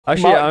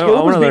Actually, I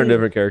want to learn a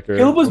different character.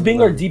 Caleb was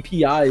being our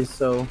DPI,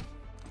 so.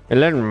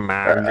 Let me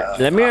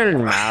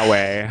learn my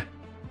way.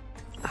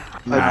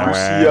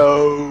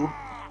 Lucio.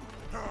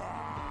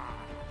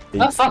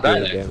 That's not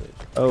bad.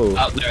 Oh.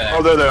 Oh,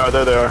 there they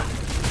are.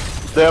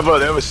 They have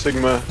a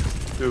Sigma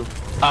too.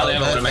 Oh, they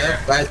have a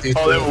Widowmaker.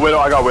 Oh, they have a Widow.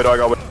 I got Widow.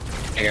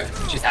 Okay,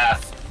 she's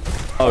half.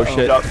 Oh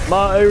shit.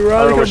 My I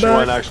don't know where she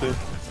went actually.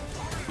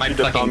 My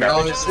fucking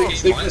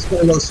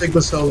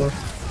Sigma solo.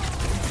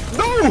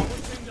 No!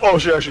 Oh,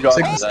 she actually got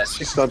me.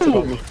 She stunted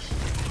on me.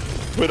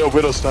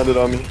 Widow stunted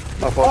on me.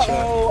 My fault.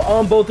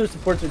 Oh, both their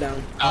supports are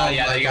down. Oh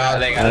yeah, they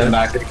got it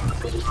back.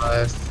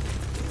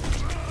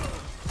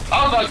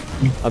 Oh fuck!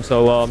 I'm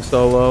so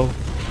low.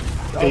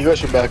 Hey, you guys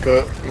should back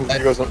up. You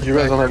guys don't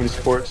have any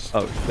supports.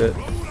 Oh shit.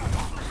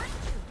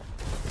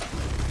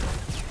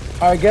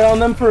 Alright, get on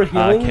them for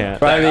healing. I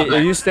can't. Riley,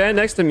 if you stand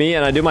next to me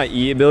and I do my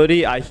E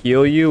ability, I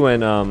heal you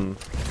when I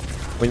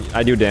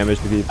do damage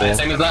to people. Right,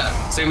 same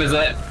as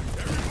that.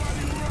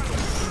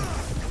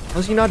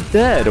 How's he not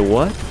dead?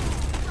 What?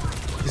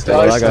 He's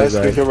dead. Nice.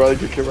 Good kill, Riley.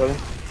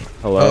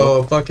 Hello.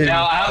 Oh, fucking.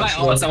 Yeah, I have my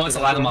ult. Someone's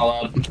allowed them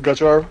all up. Got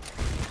your arm.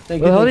 Where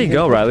the hell did he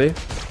go, Riley?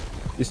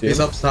 You see He's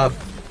him? up top.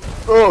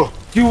 Oh!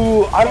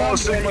 I don't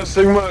Sigma's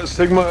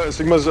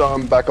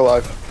back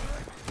alive.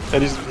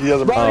 And he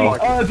has a Riley,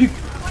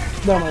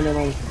 No.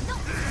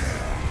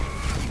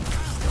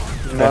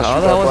 How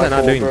the hell was I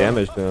not doing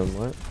damage to him?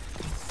 What?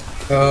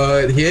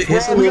 He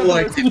has a little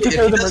like. He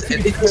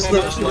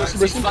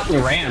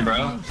fucking ran,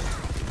 bro.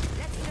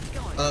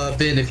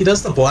 Ben, if he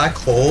does the black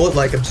hole, it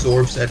like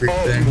absorbs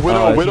everything.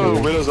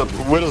 Widow's up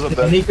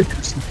there. And he could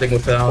do something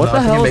with that. What the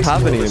hell is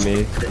happening to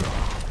me?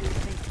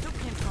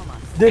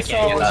 I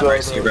can't get that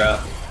mercy, bro.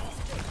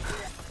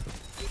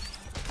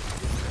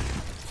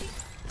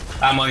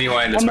 I'm on you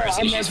in this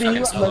mercy. She's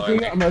fucking soloing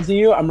me. I'm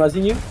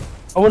resing you.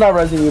 Oh, we're not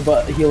resing you,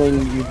 but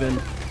healing you,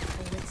 Ben.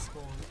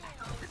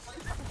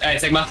 Hey,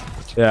 Sigma.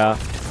 Yeah.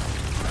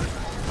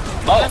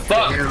 Oh,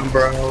 fuck. Damn,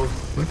 bro. Oh,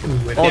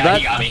 yeah, that...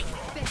 he got me.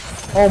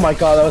 Oh my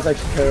god, that was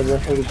actually terrible.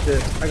 Holy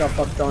shit. I got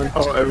fucked on.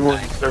 Oh,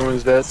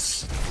 everyone's dead.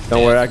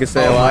 Don't worry, I can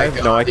stay alive.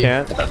 No, I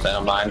can't.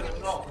 I'm blind.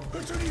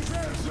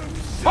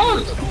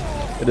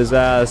 It is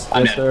ass.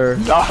 Yes, sir.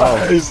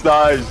 Nice.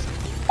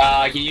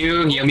 Can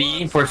you heal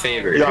me for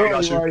favor? Yeah,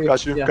 got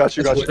you.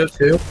 Widow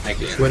too. Thank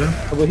you. Widow.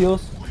 Couple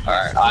heals.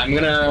 Alright, I'm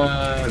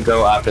gonna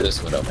go after this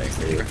Widow by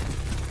favor.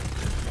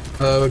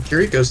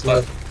 Kiriko's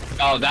left.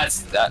 Oh,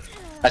 that's what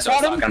I was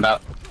talking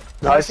about.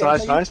 Nice.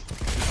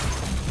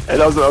 Hey,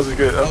 that was a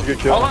good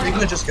kill.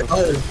 Sigma just got.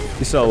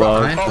 He's so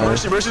low. Oh,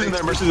 Mercy's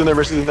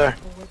in there.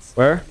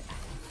 Where?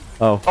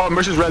 Oh. Oh,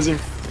 Mercy's resing.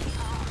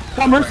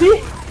 Got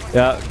Mercy?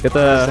 Yeah, get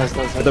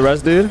the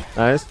res, dude.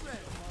 Nice.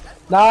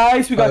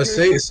 Nice, we got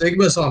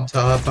Sigma's on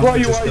top. Where are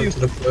you?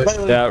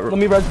 Yeah. Let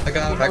me res. I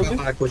got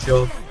back with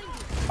you.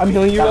 I'm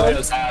healing you,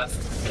 Riley.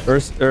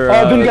 First,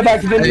 Ben, get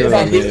back.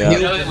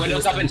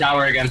 Window's up in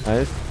tower again.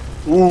 Nice.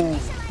 Ooh.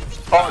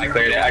 Oh, I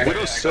cleared it.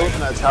 Widow's still in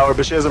that tower,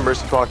 but she has a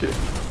Mercy pocket.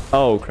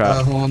 Oh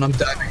crap. Hold on, I'm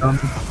diving on.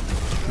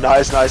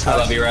 Nice. I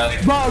love you, Riley.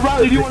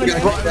 Riley, do you want to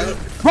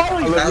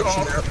Run.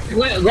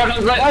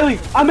 Riley,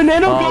 I'm a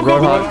nano. Go.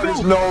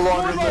 It's no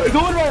longer there.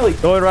 Go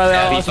in, Riley.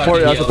 I'll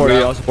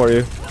support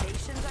you.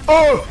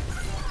 Oh!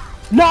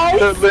 Nice.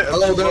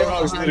 Hello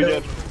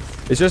there.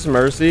 It's just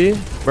Mercy.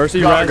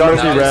 Mercy res. Yeah, I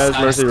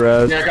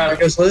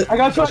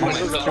got you.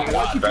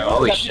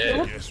 Holy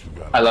shit.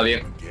 I love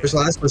you. Where's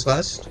last?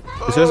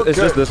 It's just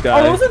this Oh, it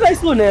guy. was a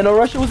nice little nano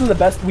rush. It wasn't the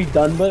best we've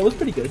done, but it was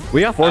pretty good.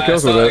 We got 4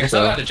 kills with I it.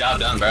 still So. got the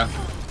job done, bro.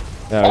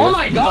 Yeah, Oh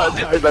my god!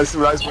 Nice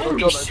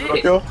Holy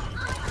shit. kill.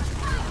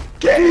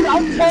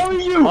 I'm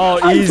telling you.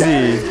 Oh,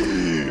 easy.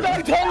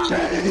 I'm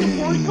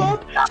telling you,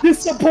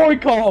 this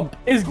support comp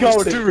is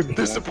goated. Dude,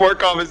 this support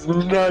comp is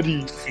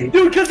nutty.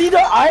 Dude, because either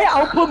I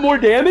output more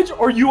damage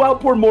or you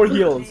output more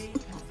heals.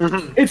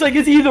 It's like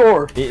it's either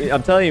or.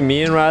 I'm telling you,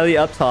 me and Riley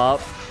up top.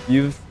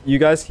 You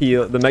guys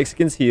heal. The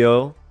Mexicans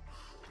heal,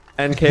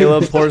 and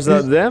Caleb pours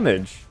out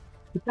damage.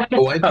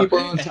 The white people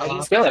are on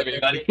top. Kill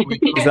everybody.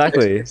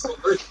 Exactly.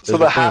 So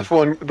the half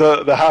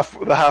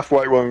half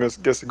white one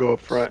gets to go up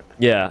front.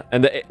 Yeah,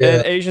 and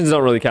and Asians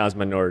don't really count as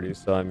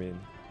minorities, so I mean.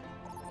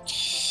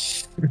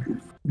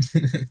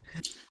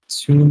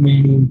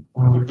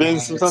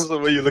 Vince, sometimes the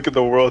way you look at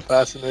the world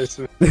fascinates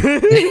me.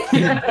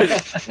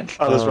 Let's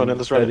run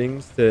it.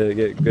 Settings to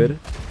get good.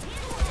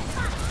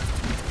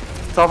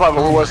 Top 5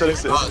 Overwatch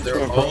settings. Oh, they're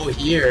all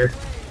here.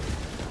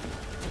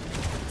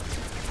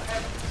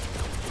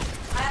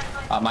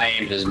 My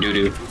aim is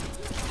doo-doo.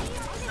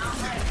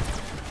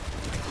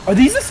 Are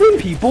these the same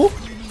people?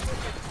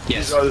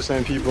 Yes. These are the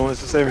same people.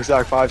 It's the same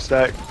exact 5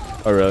 stack.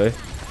 Oh really?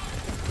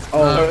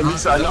 Oh, at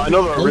least I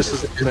know the wrist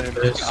is the same.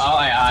 Oh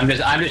yeah, I'm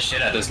just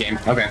shit at this game.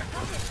 Okay.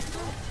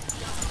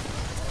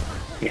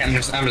 Yeah, I'm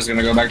just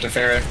gonna go back to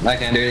Farrah. I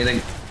can't do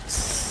anything.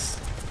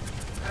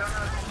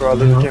 Bro, I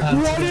can't.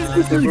 What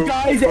is this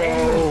guy's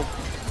aim?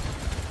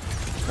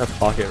 That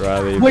pocket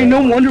Riley. Wait,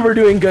 no wonder we're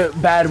doing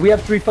bad. We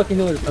have 3 fucking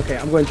healers. Okay,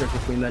 I'm going Triple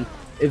Queen then.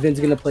 If Vin's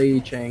gonna play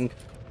Chang.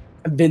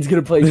 Vin's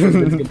gonna play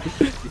Chang.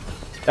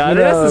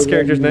 That's this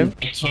character's name.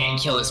 I can't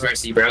kill this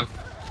Mercy, bro.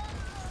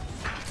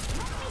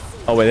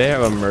 Oh wait, they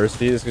have a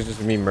Mercy. This is just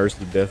gonna be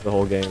Mercy diff the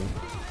whole game.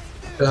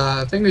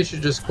 I think we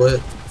should just quit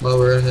while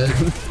we're ahead.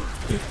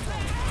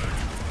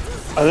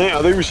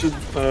 I think we should.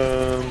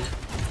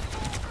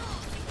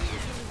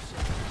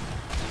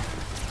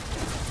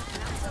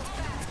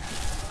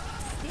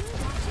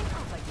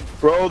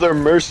 Bro, their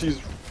Mercy's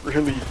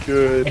really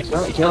good.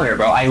 Kill her,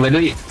 bro. I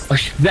literally.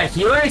 The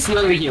healer is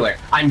healing the healer.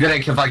 I'm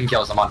gonna fucking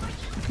kill someone.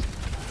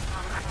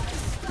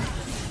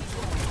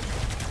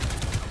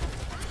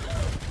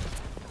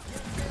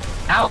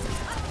 Ow.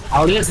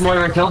 How does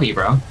Moira kill me,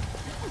 bro?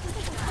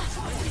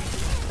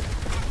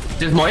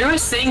 Does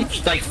Moira's thing,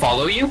 like,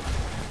 follow you?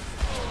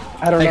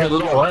 I don't Like know. a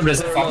little orb, does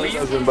it follow you?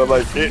 Doesn't, but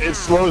like it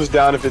slows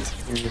down if it's.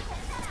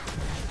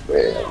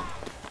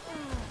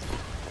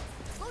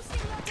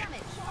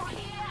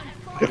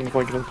 Get on the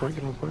point, get on the point,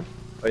 get on the point.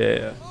 Oh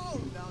yeah.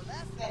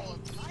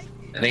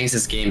 I think it's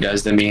this game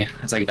does to me.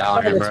 It's like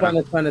Valorant, It's fine, bro.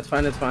 it's fine, it's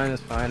fine, it's fine,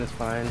 it's fine, it's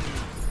fine.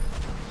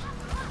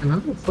 And how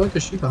the fuck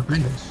is she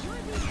behind us?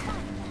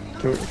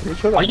 Can we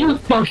try that? Are you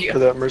fucking? For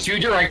that Mercy. 2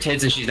 direct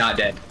hits and she's not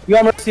dead. We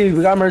got Mercy,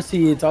 we got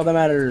Mercy. It's all that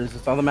matters.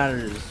 It's all that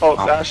matters. Oh,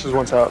 Ash is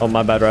one's out. Oh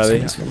my bad,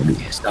 Riley.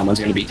 Someone's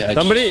gonna be touched.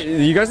 Somebody,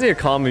 you guys need to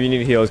calm if you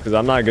need heals because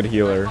I'm not a good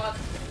healer.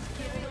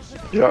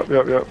 Yep.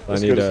 I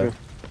That's need good to-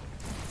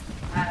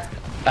 as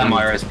That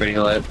Moira's pretty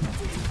lit.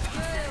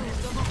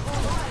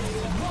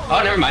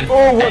 Oh, never mind.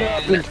 Oh, what And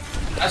happened?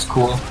 That's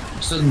cool.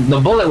 So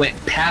the bullet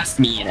went past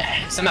me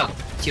and somehow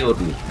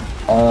killed me.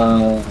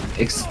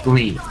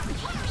 Explain.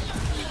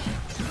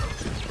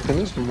 Can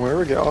this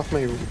Moira get off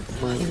my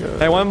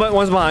Hey,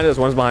 one's behind us.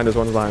 One's behind us.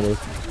 One's behind us.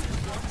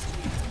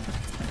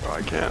 Oh,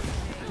 I can't.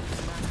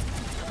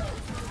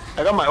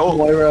 I got my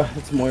ult.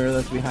 It's Moira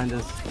that's behind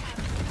us.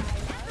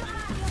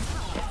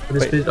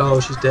 This bitch, oh,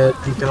 she's dead.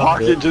 Thank God.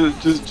 Pocket,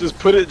 just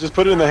put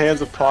it in the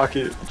hands of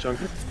Pocket,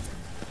 Junker.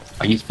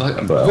 Are you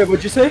fucking, bro? Wait,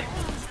 what'd you say?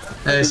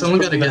 Hey, someone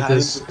gotta get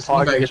this. Behind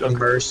Someone gotta get the Junker.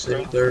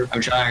 Mercy. They're I'm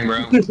trying,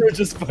 bro.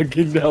 Just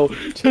fucking no.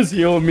 Just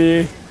heal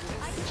me.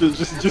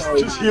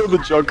 Just heal the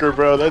Junker,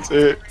 bro. That's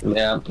it.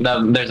 Yeah,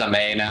 there's a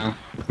May now.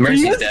 Can you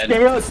Mercy's just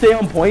dead. stay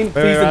on point,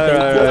 please? Wait,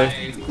 and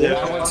thank you? Yeah.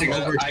 I want to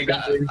go. I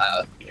got.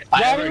 Why-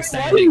 I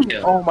overextended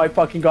kill. Oh my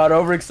fucking god,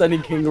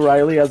 overextending King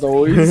Riley as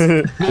always.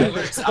 I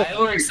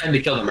overextended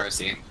to kill the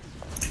Mercy.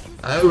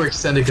 I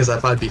overextended because I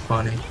thought it'd be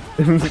funny.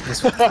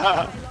 It's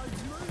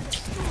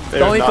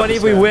only funny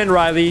if we win,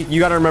 Riley.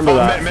 You gotta remember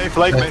that. May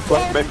flank.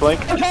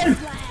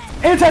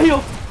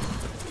 Anti-heal!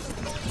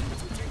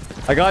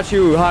 I got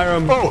you,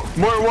 Hiram. Oh,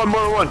 more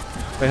one.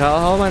 Wait,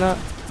 how am I not?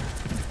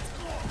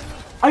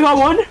 I got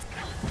one!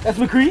 That's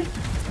McCree.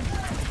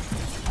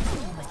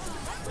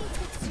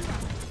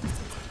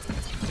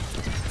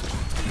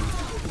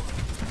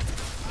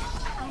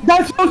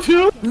 That's so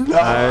too!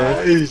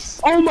 Nice.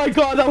 Oh my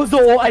god, that was the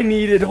ult I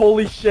needed.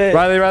 Holy shit.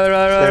 Riley.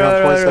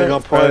 Staying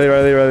on point.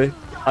 Riley.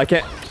 I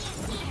can't.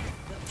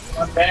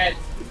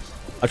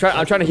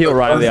 I'm trying to heal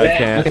Riley. I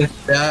can't.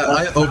 Yeah,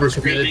 I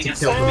overcommitted to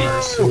kill the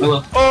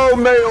Mercy. Oh,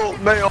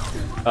 male.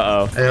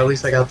 Uh Hey, at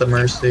least I got the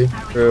Mercy.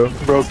 oh. True.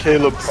 Bro,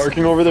 Caleb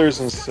parking over there is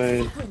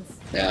insane.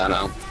 Yeah, I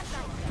know.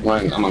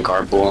 I'm on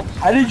carpool.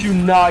 How did you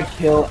not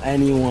kill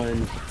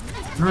anyone?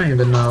 I don't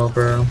even know,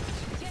 bro.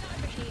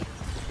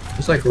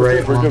 It's like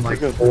right We're on good, like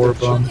we're good. 4 of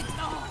them.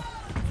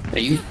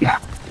 Hey, you.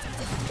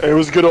 It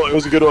was a good ult. That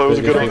was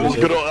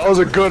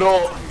a good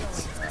ult.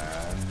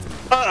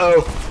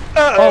 Uh-oh.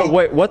 Oh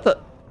wait, what the?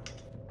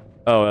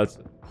 Oh, that's.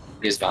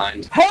 He's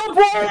behind. Help,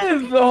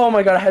 Liv! Oh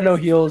my god, I had no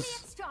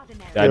heals.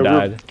 I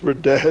died. We're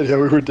dead. Yeah,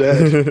 we were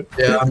dead.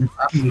 Yeah,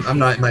 I'm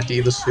not in my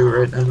diva suit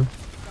right now.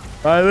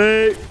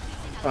 Riley.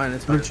 Fine,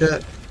 it's No fine.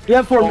 chat. We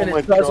have 4 Oh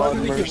minutes, my so as God, long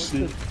as we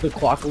Mercy. can the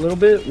clock a little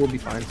bit, we'll be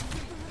fine.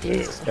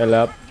 Get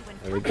up.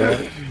 There we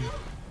go.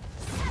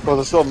 Bro,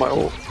 that's still my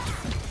ult.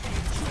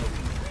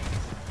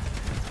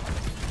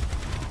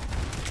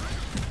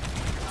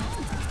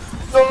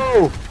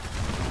 No!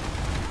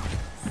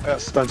 I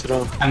got stunted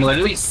on. I'm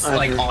literally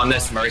like on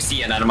this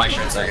Mercy and none of my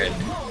shirts are good.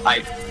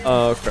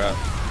 Oh crap.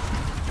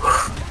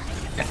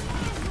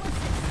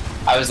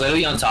 I was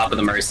literally on top of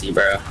the Mercy,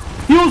 bro.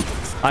 Heals!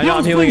 I know.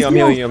 I'm healing you. I'm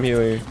healing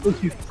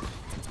you.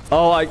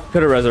 Oh, I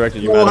could have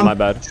resurrected you, man. My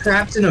bad.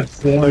 Trapped in a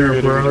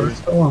corner, bro.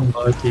 That's so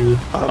unlucky.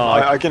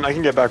 I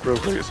can get back real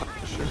quick. It's not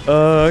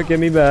an issue. Get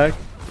me back.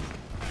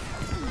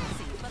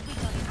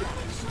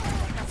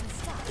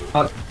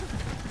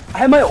 I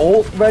have my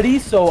ult ready,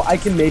 so I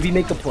can maybe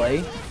make a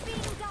play.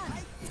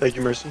 Thank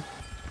you, Mercy.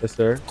 Yes,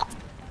 sir.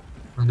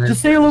 Just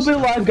stay a little bit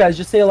alive, guys.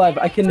 Just stay alive.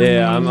 I can.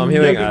 Yeah, I'm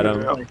healing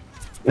Adam.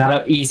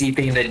 Not an easy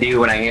thing to do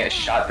when I get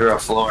shot through a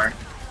floor.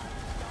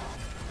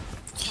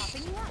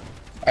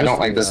 I don't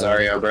like this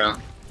Zarya, bro.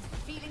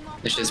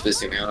 It's just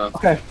pissing me off.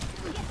 Okay.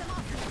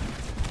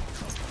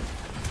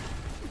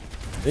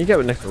 You get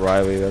it next to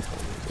Riley. That's what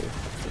I'm gonna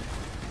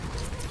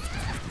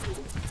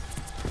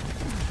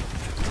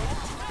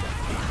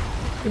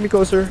do. Get me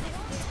closer.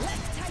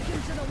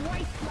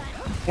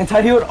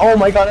 Anti-heal. Oh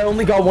my god, I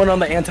only got one on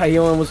the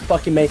anti-heal and was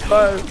fucking made.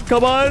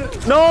 Come on.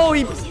 No,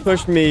 he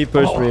pushed me. He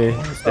pushed me.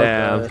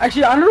 Damn.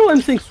 Actually, I don't know why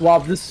I'm saying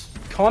swap. This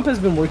comp has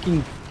been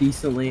working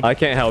decently. I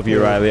can't help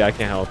you, Riley. I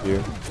can't help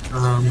you.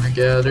 Oh my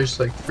god, there's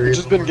like 3. We've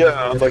just been getting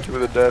unlucky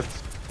with the death.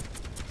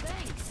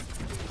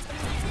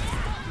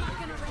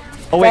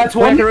 Oh wait, That's I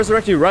one. can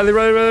resurrect you. Riley.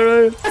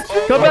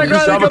 Come back,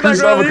 Chris Riley. down, Come Chris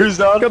back, down, Riley. Chris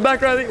down. Come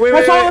back, Riley. Wait.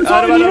 That's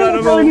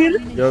all I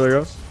need. There we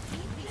go.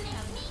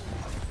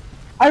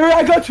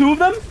 I got 2 of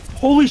them.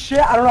 Holy shit,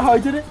 I don't know how I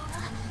did it.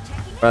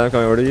 Riley, I'm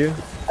coming over to you.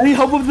 I need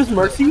help with this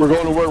mercy. We're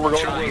going to work, we're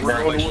going to work,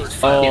 we're going to work.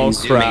 Oh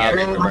crap.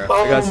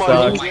 Oh got my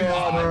stuck.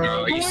 god.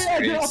 Bro, are you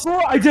serious?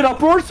 I did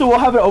uproar, so we'll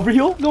have it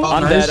overheal. Go.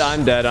 I'm nice.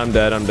 dead. I'm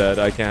dead.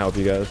 I can't help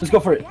you guys. Let's go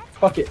for it.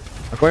 Fuck it.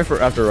 I'm going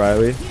for after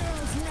Riley.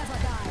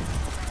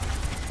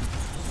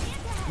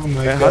 Oh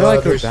my Man, god, how do I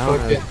go there's down?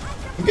 fucking...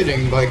 I'm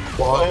getting like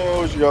quad.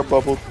 Oh, she got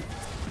bubbled.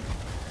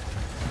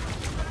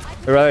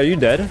 Hey, Riley, are you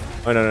dead?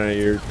 Oh no,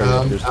 you're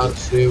trying to Out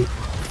too.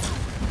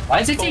 Why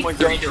does it Oh take my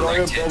 3 God, to Ryan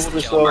rank 10 to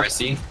bubbled kill herself.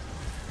 Mercy?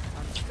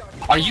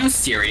 Are you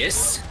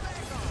serious?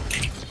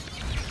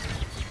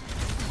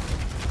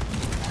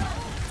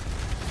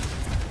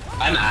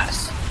 I'm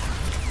ass.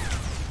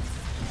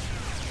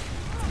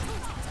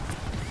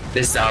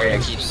 This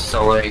Zarya keeps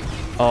soloing.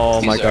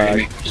 Oh my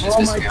god.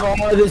 Oh my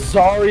god, this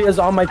Zarya's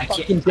on my I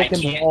fucking dick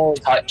and can't balls.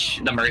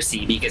 touch the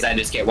Mercy because I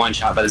just get one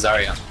shot by the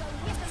Zarya.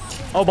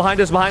 Oh, behind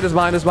us.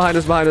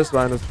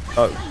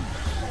 Oh.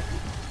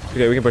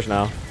 Okay, we can push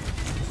now.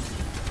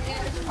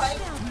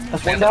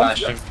 That's Land one the down.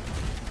 bastion.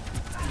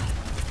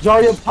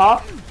 Zarya up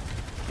top.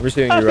 I'm just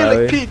hitting I you, feel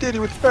Riley. like P. Diddy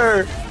with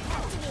fur.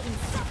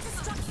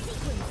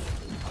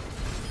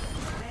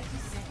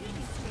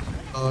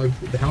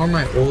 How are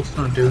my ults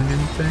not doing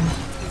anything?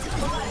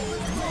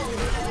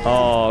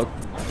 Oh,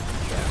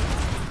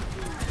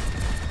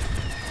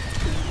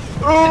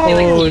 Hey,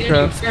 like, Holy he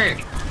didn't crap. do fair.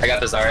 I got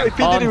the Zarya.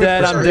 P. Diddy with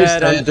I'm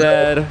fur.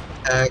 dead.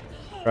 Ag.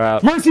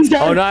 Crap. Mercy's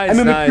dead. Oh, nice. I'm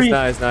in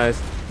McCree.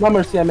 Not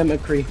Mercy, I'm in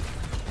McCree.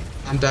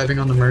 I'm diving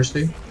on the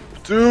Mercy.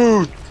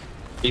 Dude.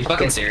 Are you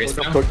fucking serious,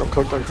 I'm bro?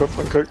 cooked. No,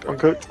 I'm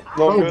good.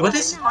 Oh, what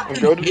is fucking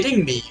good.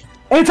 hitting me?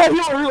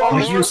 Anti-heal. Are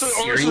you Morris is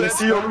serious?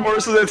 healed.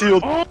 Morris is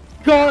healed. Oh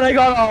god, I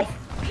got off.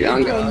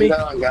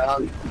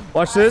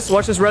 Watch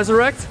this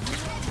resurrect.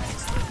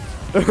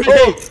 Oh,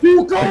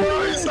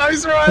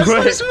 nice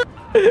rise.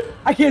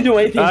 I can't do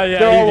anything. Yeah,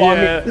 They're all on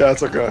me. Yeah,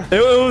 it's okay.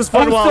 It was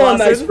fun I'm while still it a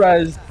nice lasted.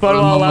 res. Fun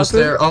I'm while it almost lasted.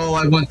 there. Oh,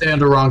 I went down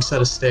the wrong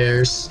set of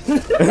stairs.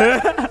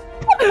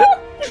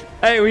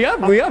 Hey, we got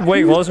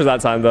way closer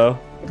that time though.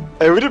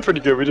 Hey, we did pretty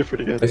good.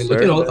 Hey,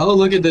 look at all, oh,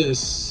 look at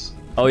this.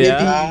 Oh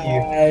yeah.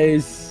 Yippee.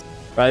 Nice.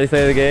 Riley,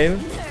 play the game.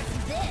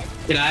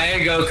 Can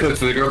I go cook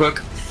food real quick?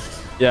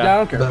 Yeah, I Yeah.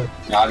 don't care. But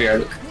No, I'll be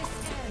right back.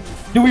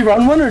 Do we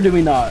run one or do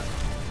we not?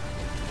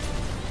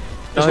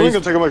 It's only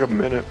gonna take him like a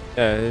minute.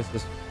 Yeah. It's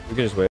just we can just wait.